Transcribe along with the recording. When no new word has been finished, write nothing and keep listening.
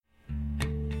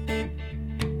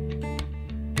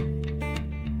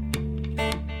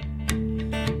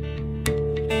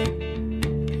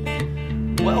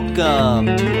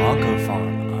Welcome to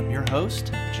OncoPharm. I'm your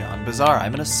host, John Bazar.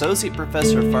 I'm an associate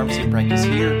professor of pharmacy practice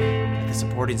here at the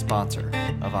supporting sponsor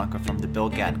of OncoPharm, the Bill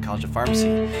Gatton College of Pharmacy.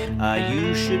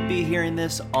 You should be hearing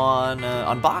this on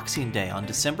Boxing Day, on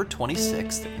December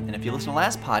 26th. And if you listen to the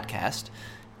last podcast,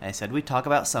 I said we'd talk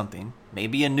about something,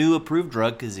 maybe a new approved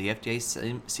drug, because the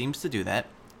FDA seems to do that,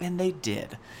 and they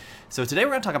did. So today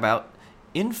we're going to talk about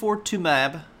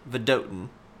enfortumab vedotin,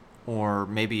 or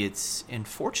maybe it's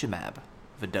enfortumab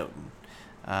vedotin,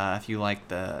 if you like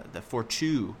the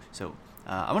Fortu. So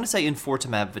I'm going to say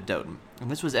enfortumab vedotin.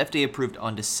 And this was FDA approved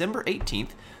on December 18th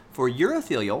for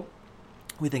urothelial.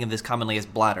 We think of this commonly as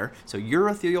bladder. So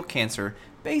urothelial cancer,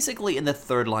 basically in the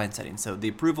third line setting. So the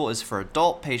approval is for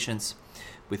adult patients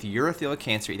with urothelial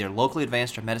cancer, either locally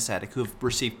advanced or metastatic, who have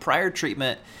received prior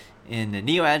treatment in the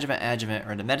neoadjuvant, adjuvant,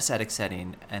 or in the metastatic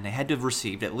setting, and they had to have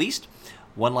received at least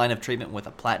one line of treatment with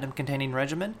a platinum-containing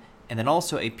regimen, and then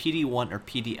also a PD-1 or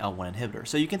PD-L1 inhibitor.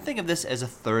 So you can think of this as a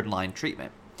third-line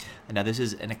treatment. And now this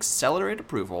is an accelerated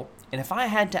approval, and if I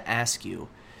had to ask you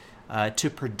to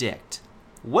predict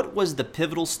what was the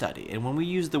pivotal study, and when we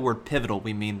use the word pivotal,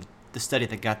 we mean the study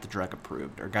that got the drug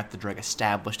approved or got the drug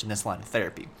established in this line of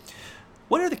therapy.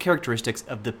 What are the characteristics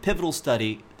of the pivotal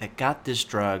study that got this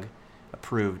drug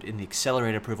approved in the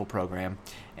accelerated approval program?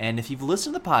 And if you've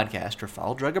listened to the podcast or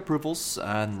followed drug approvals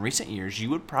in recent years, you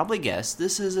would probably guess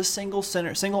this is a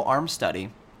single-arm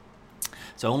study.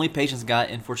 So only patients got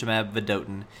enfortumab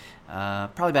vedotin,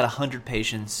 probably about 100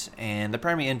 patients, and the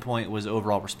primary endpoint was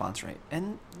overall response rate.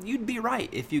 And you'd be right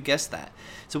if you guessed that.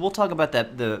 So we'll talk about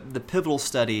that, the pivotal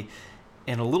study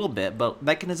in a little bit, but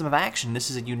mechanism of action, this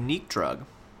is a unique drug.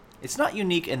 It's not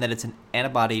unique in that it's an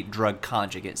antibody-drug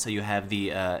conjugate. So you have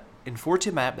the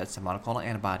enfortumab, that's the monoclonal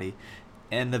antibody,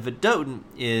 and the vedotin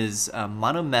is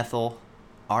monomethyl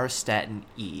auristatin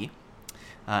E,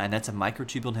 and that's a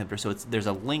microtubule inhibitor. So there's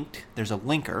a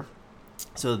linker.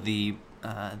 So the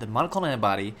monoclonal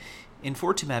antibody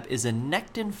enfortumab is a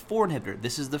Nectin-4 inhibitor.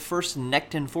 This is the first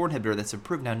Nectin-4 inhibitor that's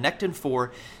approved. Now,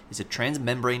 Nectin-4 is a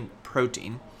transmembrane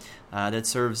protein that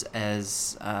serves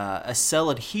as a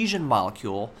cell adhesion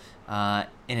molecule and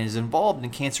is involved in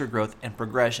cancer growth and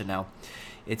progression. Now,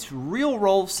 its real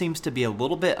role seems to be a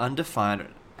little bit undefined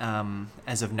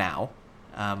as of now,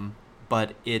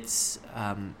 but its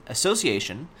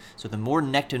association, so the more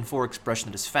Nectin-4 expression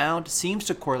that is found, seems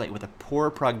to correlate with a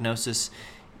poorer prognosis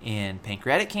in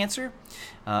pancreatic cancer,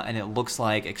 and it looks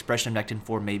like expression of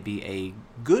Nectin-4 may be a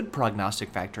good prognostic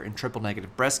factor in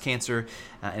triple-negative breast cancer,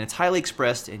 and it's highly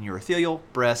expressed in urothelial,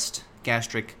 breast,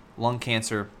 gastric, lung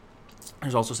cancer.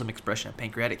 There's also some expression of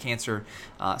pancreatic cancer.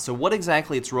 So what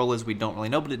exactly its role is, we don't really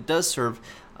know, but it does serve,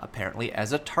 apparently,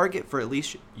 as a target for at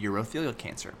least urothelial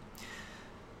cancer.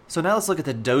 So now let's look at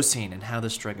the dosing and how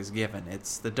this drug is given.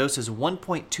 The dose is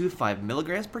 1.25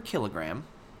 milligrams per kilogram.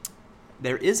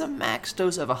 There is a max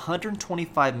dose of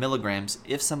 125 milligrams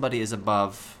if somebody is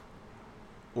above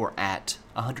or at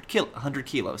 100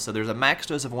 kilos. So there's a max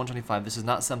dose of 125. This is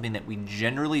not something that we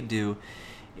generally do,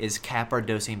 is cap our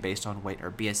dosing based on weight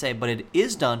or BSA, but it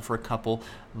is done for a couple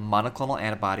monoclonal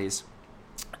antibodies,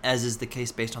 as is the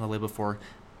case based on the label for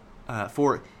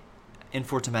enfortumab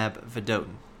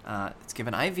vedotin. It's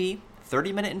given IV,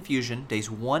 30-minute infusion, days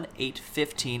 1, 8,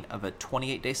 15 of a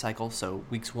 28-day cycle, so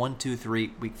weeks 1, 2,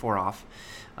 3, week 4 off.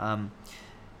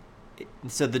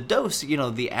 So the dose,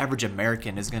 the average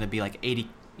American is going to be like 80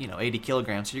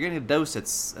 kilograms. So you're getting a dose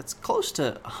that's close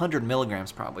to 100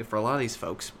 milligrams probably for a lot of these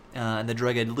folks. And the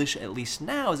drug, at least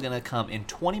now, is going to come in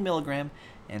 20 milligram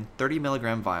and 30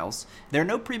 milligram vials. There are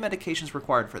no pre-medications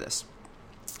required for this.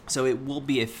 So it will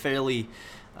be a fairly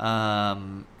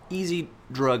easy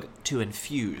drug to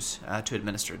infuse, to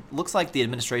administer. Looks like the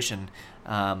administration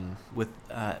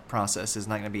process is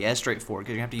not going to be as straightforward,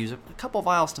 because you're going to have to use a couple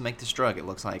vials to make this drug, it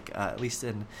looks like, at least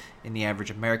in the average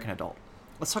American adult.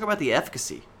 Let's talk about the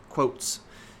efficacy. Quotes,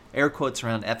 air quotes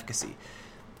around efficacy.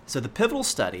 So the pivotal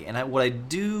study, and what I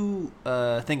do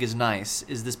think is nice,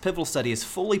 is this pivotal study is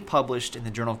fully published in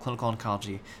the Journal of Clinical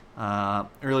Oncology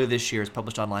earlier this year. It's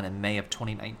published online in May of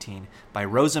 2019 by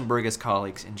Rosenberg's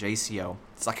colleagues in JCO.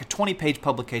 It's like a 20-page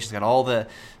publication. It's got all the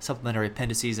supplementary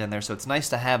appendices in there, so it's nice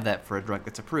to have that for a drug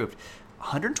that's approved.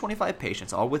 125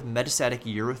 patients, all with metastatic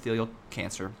urothelial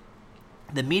cancer.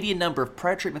 The median number of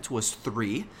prior treatments was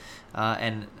 3,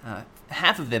 and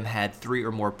half of them had 3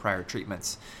 or more prior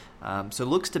treatments. So it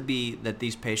looks to be that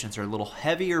these patients are a little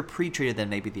heavier pre-treated than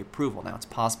maybe the approval. Now, it's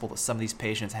possible that some of these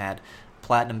patients had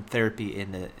platinum therapy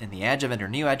in the adjuvant or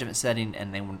neoadjuvant setting,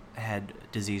 and they had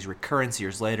disease recurrence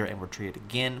years later and were treated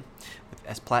again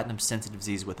as platinum-sensitive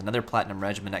disease with another platinum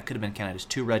regimen. That could have been counted as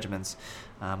 2 regimens.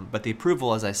 But the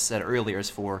approval, as I said earlier, is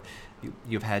for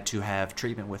you've had to have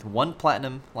treatment with 1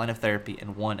 platinum line of therapy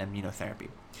and 1 immunotherapy.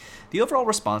 The overall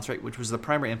response rate, which was the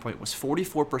primary endpoint, was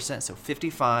 44%, so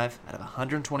 55 out of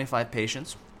 125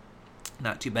 patients.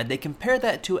 Not too bad. They compare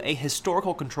that to a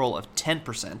historical control of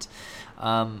 10%,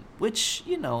 which,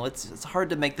 it's hard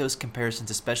to make those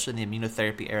comparisons, especially in the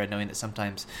immunotherapy era, knowing that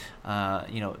sometimes,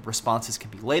 responses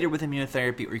can be later with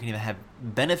immunotherapy, or you can even have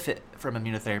benefit from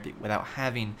immunotherapy without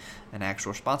having an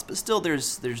actual response. But still,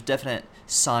 there's definite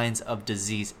signs of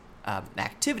disease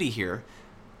activity here.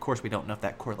 Of course, we don't know if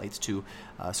that correlates to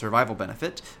survival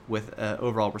benefit with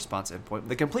overall response endpoint.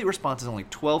 The complete response is only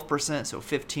 12%, so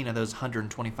 15 of those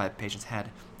 125 patients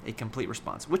had a complete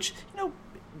response, which,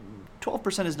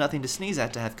 12% is nothing to sneeze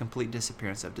at to have complete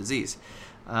disappearance of disease.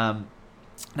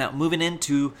 Now, moving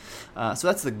into, so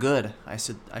that's the good, I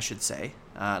should say.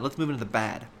 Let's move into the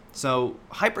bad. So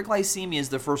hyperglycemia is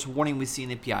the first warning we see in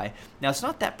the PI. Now, it's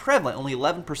not that prevalent. Only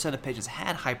 11% of patients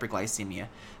had hyperglycemia,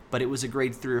 but it was a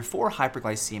grade 3 or 4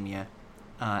 hyperglycemia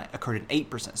occurred in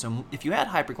 8%. So if you had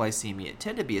hyperglycemia, it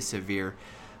tended to be a severe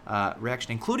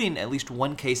reaction, including at least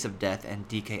 1 case of death and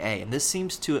DKA. And this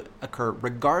seems to occur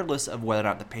regardless of whether or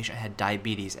not the patient had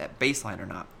diabetes at baseline or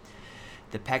not.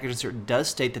 The package insert does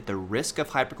state that the risk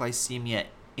of hyperglycemia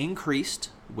increased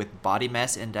with body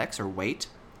mass index or weight,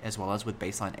 as well as with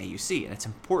baseline AUC. And it's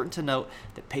important to note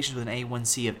that patients with an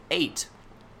A1C of 8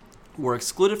 were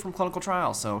excluded from clinical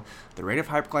trials. So the rate of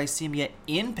hyperglycemia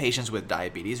in patients with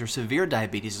diabetes or severe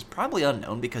diabetes is probably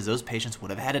unknown, because those patients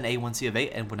would have had an A1C of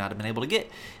 8 and would not have been able to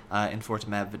get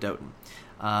enfortumab vedotin.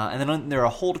 And then there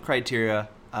are hold criteria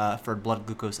for blood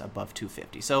glucose above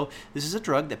 250. So this is a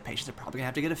drug that patients are probably going to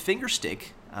have to get a finger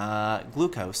stick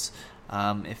glucose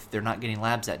if they're not getting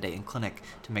labs that day in clinic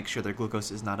to make sure their glucose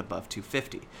is not above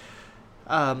 250.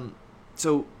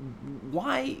 So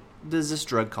why does this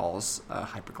drug cause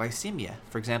hyperglycemia?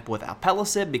 For example, with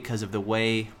alpelisib, because of the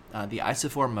way the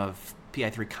isoform of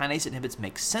PI3 kinase inhibits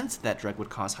makes sense that drug would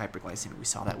cause hyperglycemia. We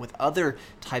saw that with other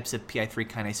types of PI3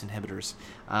 kinase inhibitors.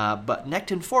 But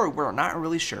Nectin-4, we're not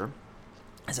really sure.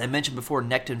 As I mentioned before,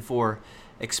 Nectin-4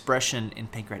 expression in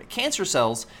pancreatic cancer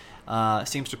cells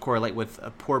seems to correlate with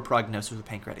a poor prognosis with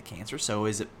pancreatic cancer. So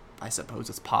I suppose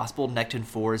it's possible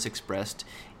Nectin-4 is expressed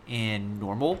in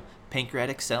normal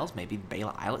pancreatic cells, maybe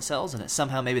beta islet cells,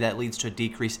 and maybe that leads to a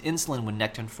decreased insulin when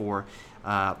Nectin-4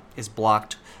 is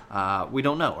blocked. We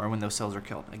don't know, or when those cells are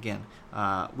killed. Again,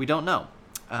 we don't know.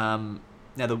 Now,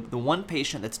 the one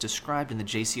patient that's described in the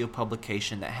JCO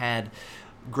publication that had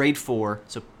grade 4,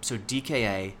 so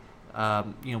DKA,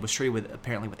 was treated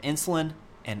apparently with insulin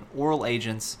and oral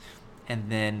agents, and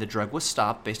then the drug was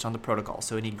stopped based on the protocol.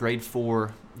 So any grade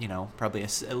 4, probably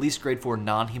at least grade 4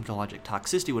 non-hematologic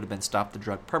toxicity would have been stopped the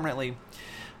drug permanently.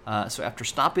 So after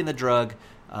stopping the drug,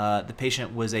 the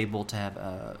patient was able to have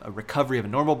a recovery of a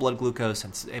normal blood glucose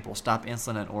and able to stop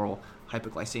insulin and oral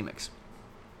hypoglycemics.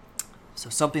 So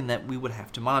something that we would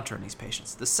have to monitor in these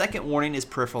patients. The second warning is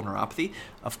peripheral neuropathy.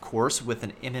 Of course, with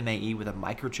an MMAE, with a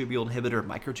microtubule inhibitor,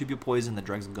 microtubule poison, the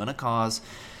drug's going to cause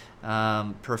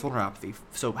peripheral neuropathy.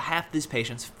 So half these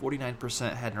patients,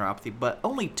 49%, had neuropathy, but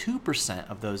only 2%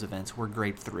 of those events were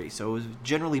grade 3. So it was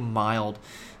generally mild.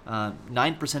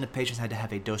 9% of patients had to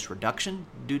have a dose reduction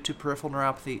due to peripheral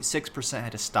neuropathy. 6%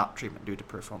 had to stop treatment due to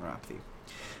peripheral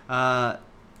neuropathy.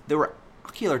 There were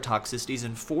ocular toxicities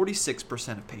in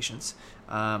 46% of patients.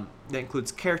 That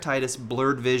includes keratitis,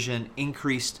 blurred vision,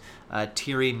 increased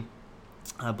tearing.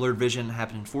 Blurred vision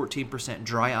happened in 14%,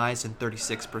 dry eyes in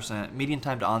 36%. Median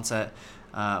time to onset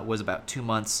was about 2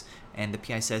 months, and the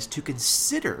PI says to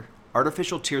consider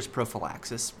artificial tears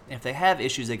prophylaxis. And if they have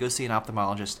issues, they go see an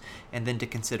ophthalmologist, and then to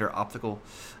consider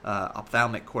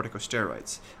ophthalmic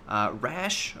corticosteroids.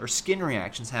 Rash or skin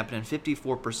reactions happen in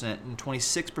 54%, and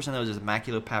 26% of those is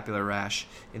maculopapular rash.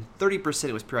 In 30%,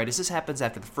 it was pruritus. This happens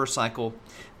after the first cycle.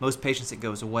 Most patients, it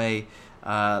goes away.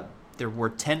 There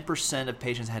were 10% of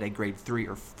patients had a grade 3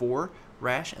 or 4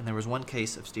 rash, and there was 1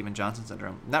 case of Stevens-Johnson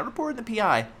syndrome. Not reported in the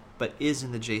PI, but is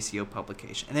in the JCO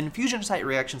publication. And then infusion site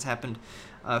reactions happened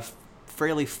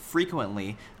fairly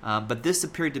frequently, but this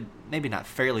appeared to, maybe not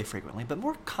fairly frequently, but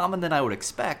more common than I would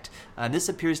expect. This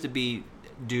appears to be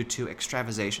due to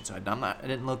extravasation. So I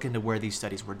didn't look into where these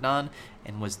studies were done,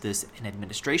 and was this an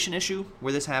administration issue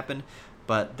where this happened,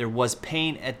 but there was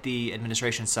pain at the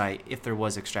administration site if there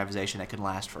was extravasation that could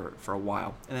last for a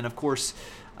while. And then, of course,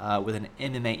 with an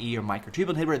MMAE or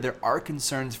microtubule inhibitor, there are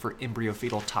concerns for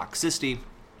embryo-fetal toxicity.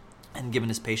 and given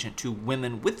this patient to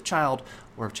women with child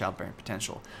or of childbearing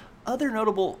potential. Other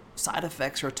notable side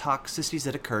effects or toxicities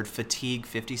that occurred: fatigue,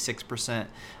 56%,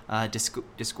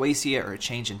 dysgeusia, or a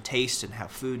change in taste and how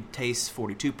food tastes,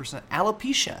 42%,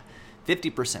 alopecia,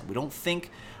 50%. We don't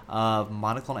think of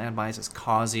monoclonal antibodies as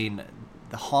causing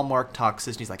the hallmark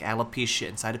toxicities like alopecia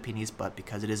and cytopenias, but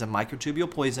because it is a microtubule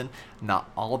poison,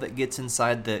 not all of it gets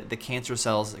inside the cancer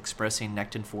cells expressing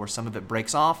Nectin-4. Some of it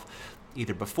breaks off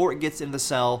either before it gets in the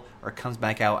cell or comes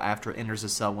back out after it enters the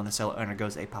cell when the cell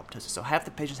undergoes apoptosis. So half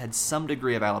the patients had some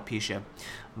degree of alopecia.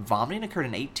 Vomiting occurred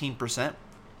in 18%.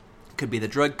 Could be the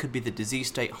drug, could be the disease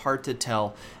state, hard to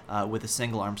tell with a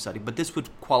single-arm study. But this would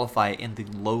qualify in the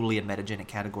lowly and metagenic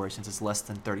category since it's less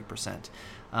than 30%.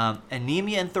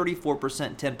 Anemia in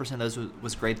 34%, 10% of those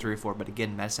was grade 3 or 4, but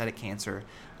again, metastatic cancer.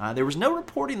 There was no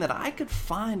reporting that I could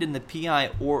find in the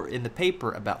PI or in the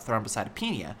paper about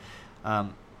thrombocytopenia.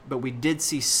 But we did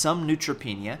see some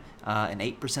neutropenia in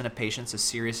 8% of patients, a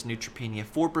serious neutropenia.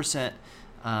 4%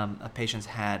 of patients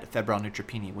had febrile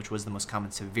neutropenia, which was the most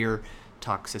common severe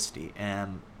toxicity.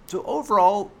 So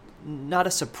overall, not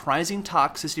a surprising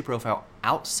toxicity profile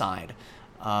outside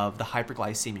of the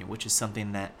hyperglycemia, which is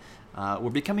something that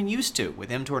we're becoming used to with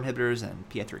mTOR inhibitors and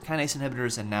PI3 kinase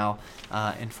inhibitors, and now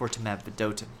enfortumab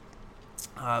vedotin.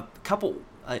 A couple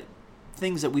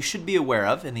things that we should be aware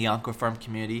of in the Oncopharm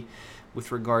community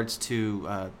with regards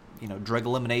to drug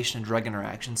elimination and drug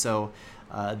interaction. So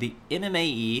the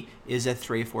MMAE is a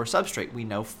 3A4 substrate. We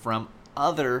know from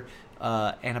other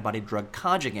antibody drug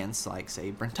conjugates like,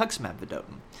 say, brentuximab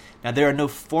vedotin. Now, there are no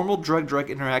formal drug-drug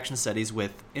interaction studies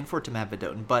with enfortumab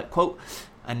vedotin, but, quote,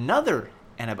 another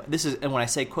antibody, and when I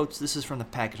say quotes, this is from the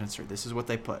package insert. This is what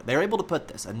they put. They're able to put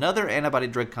this. Another antibody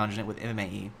drug conjugate with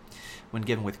MMAE, when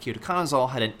given with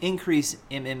ketoconazole, had an increased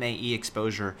MMAE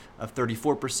exposure of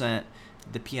 34%.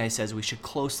 The PI says we should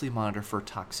closely monitor for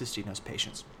toxicity in those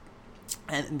patients.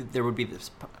 And there would be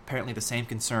apparently the same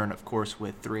concern, of course,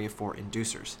 with 3A4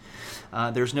 inducers.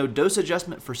 There's no dose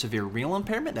adjustment for severe renal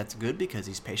impairment. That's good because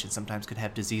these patients sometimes could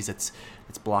have disease that's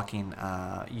blocking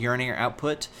urinary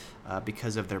output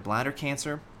because of their bladder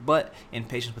cancer. But in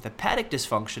patients with hepatic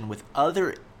dysfunction with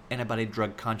other antibody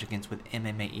drug conjugates with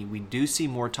MMAE, we do see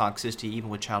more toxicity even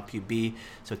with Child-Pugh B,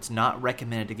 so it's not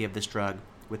recommended to give this drug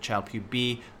with Child-Pugh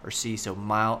B or C, so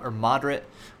mild or moderate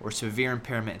or severe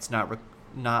impairment. It's not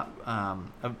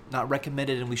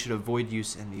recommended, and we should avoid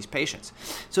use in these patients.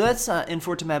 So that's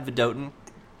enfortumab vedotin.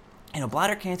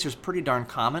 Bladder cancer is pretty darn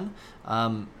common,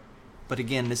 but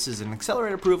again, this is an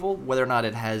accelerated approval. Whether or not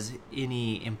it has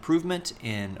any improvement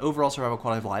in overall survival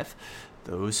quality of life,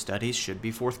 those studies should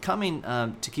be forthcoming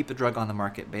to keep the drug on the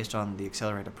market based on the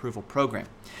accelerated approval program.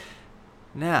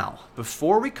 Now,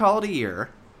 before we call it a year,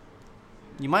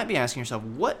 you might be asking yourself,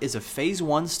 what is a phase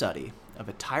 1 study of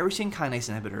a tyrosine kinase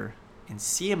inhibitor in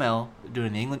CML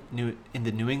in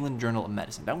the New England Journal of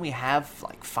Medicine? Don't we have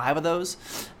like 5 of those?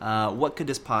 What could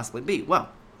this possibly be? Well,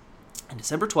 on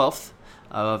December 12th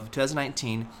of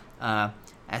 2019,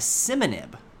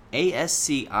 asciminib,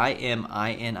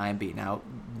 ASCIMINIB. Now,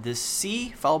 the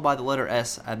C followed by the letter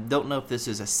S, I don't know if this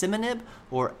is asciminib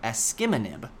or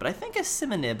asciminib, but I think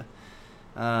asciminib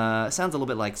sounds a little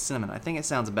bit like cinnamon. I think it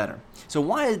sounds better. So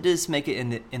why did this make it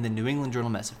in the New England Journal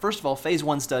of Medicine? First of all, phase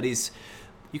 1 studies,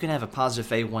 you can have a positive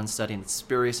phase 1 study and it's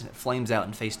spurious and it flames out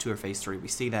in phase 2 or phase 3. We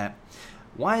see that.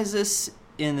 Why is this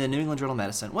in the New England Journal of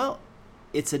Medicine? Well,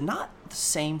 it's not the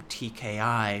same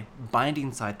TKI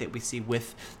binding site that we see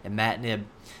with imatinib,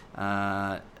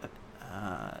 dasatinib,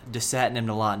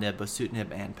 nilotinib,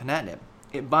 bosutinib, and ponatinib.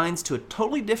 It binds to a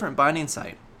totally different binding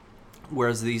site,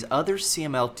 whereas these other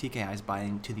CML TKIs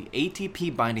bind to the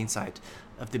ATP binding site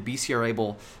of the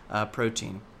BCR-ABL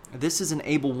protein. This is an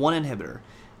ABL1 inhibitor,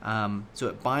 so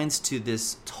it binds to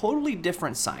this totally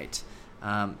different site,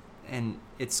 and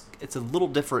it's a little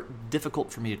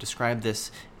difficult for me to describe this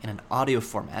in an audio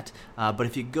format, but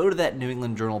if you go to that New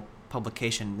England Journal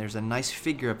publication, there's a nice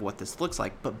figure of what this looks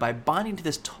like. But by binding to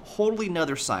this totally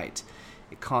another site,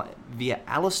 via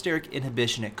allosteric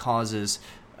inhibition, it causes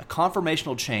a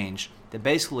conformational change that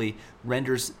basically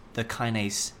renders the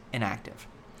kinase inactive.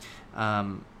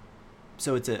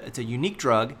 So it's a unique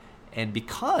drug, and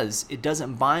because it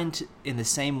doesn't bind in the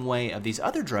same way of these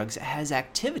other drugs, it has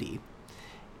activity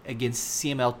against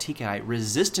CML TKI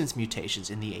resistance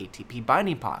mutations in the ATP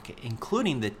binding pocket,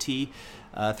 including the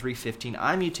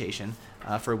T315I mutation,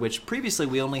 for which previously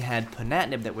we only had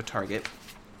ponatinib that would target.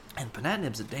 And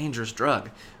ponatinib is a dangerous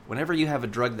drug. Whenever you have a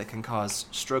drug that can cause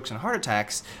strokes and heart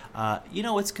attacks,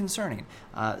 it's concerning.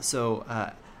 So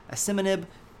asciminib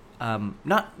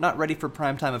Not ready for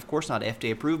prime time, of course, not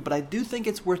FDA approved, but I do think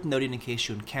it's worth noting in case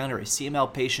you encounter a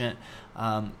CML patient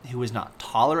who is not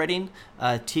tolerating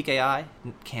TKI,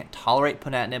 can't tolerate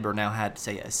ponatinib, or now had,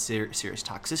 say, a serious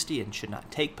toxicity and should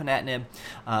not take ponatinib.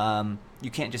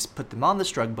 You can't just put them on this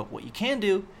drug, but what you can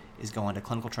do is go onto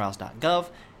clinicaltrials.gov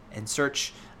and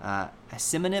search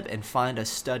asciminib and find a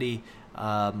study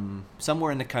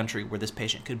somewhere in the country where this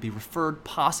patient could be referred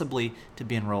possibly to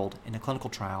be enrolled in a clinical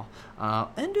trial,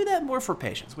 and do that more for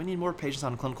patients. We need more patients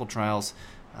on clinical trials,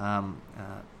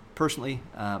 personally,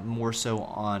 more so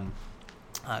on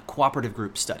cooperative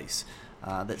group studies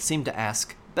that seem to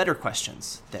ask better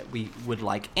questions that we would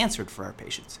like answered for our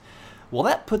patients. Well,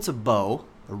 that puts a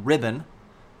ribbon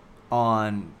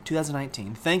on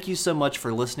 2019. Thank you so much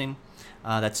for listening.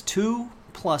 That's 2+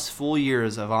 full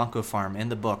years of OncoPharm in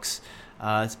the books.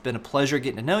 It's been a pleasure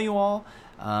getting to know you all.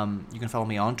 You can follow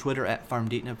me on Twitter at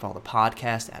PharmDeetnib. Follow the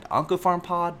podcast at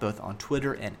OncoPharmPod, both on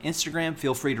Twitter and Instagram.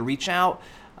 Feel free to reach out,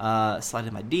 slide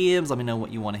in my DMs. Let me know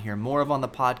what you want to hear more of on the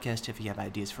podcast. If you have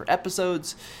ideas for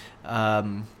episodes,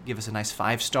 give us a nice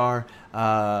 5-star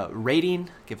rating.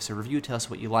 Give us a review. Tell us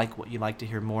what you like to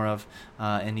hear more of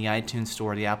in the iTunes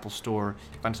Store, the Apple Store.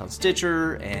 You can find us on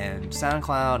Stitcher and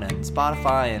SoundCloud and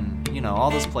Spotify and,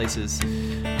 all those places.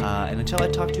 And until I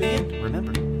talk to you again,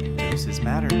 remember, doses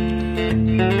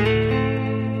matter.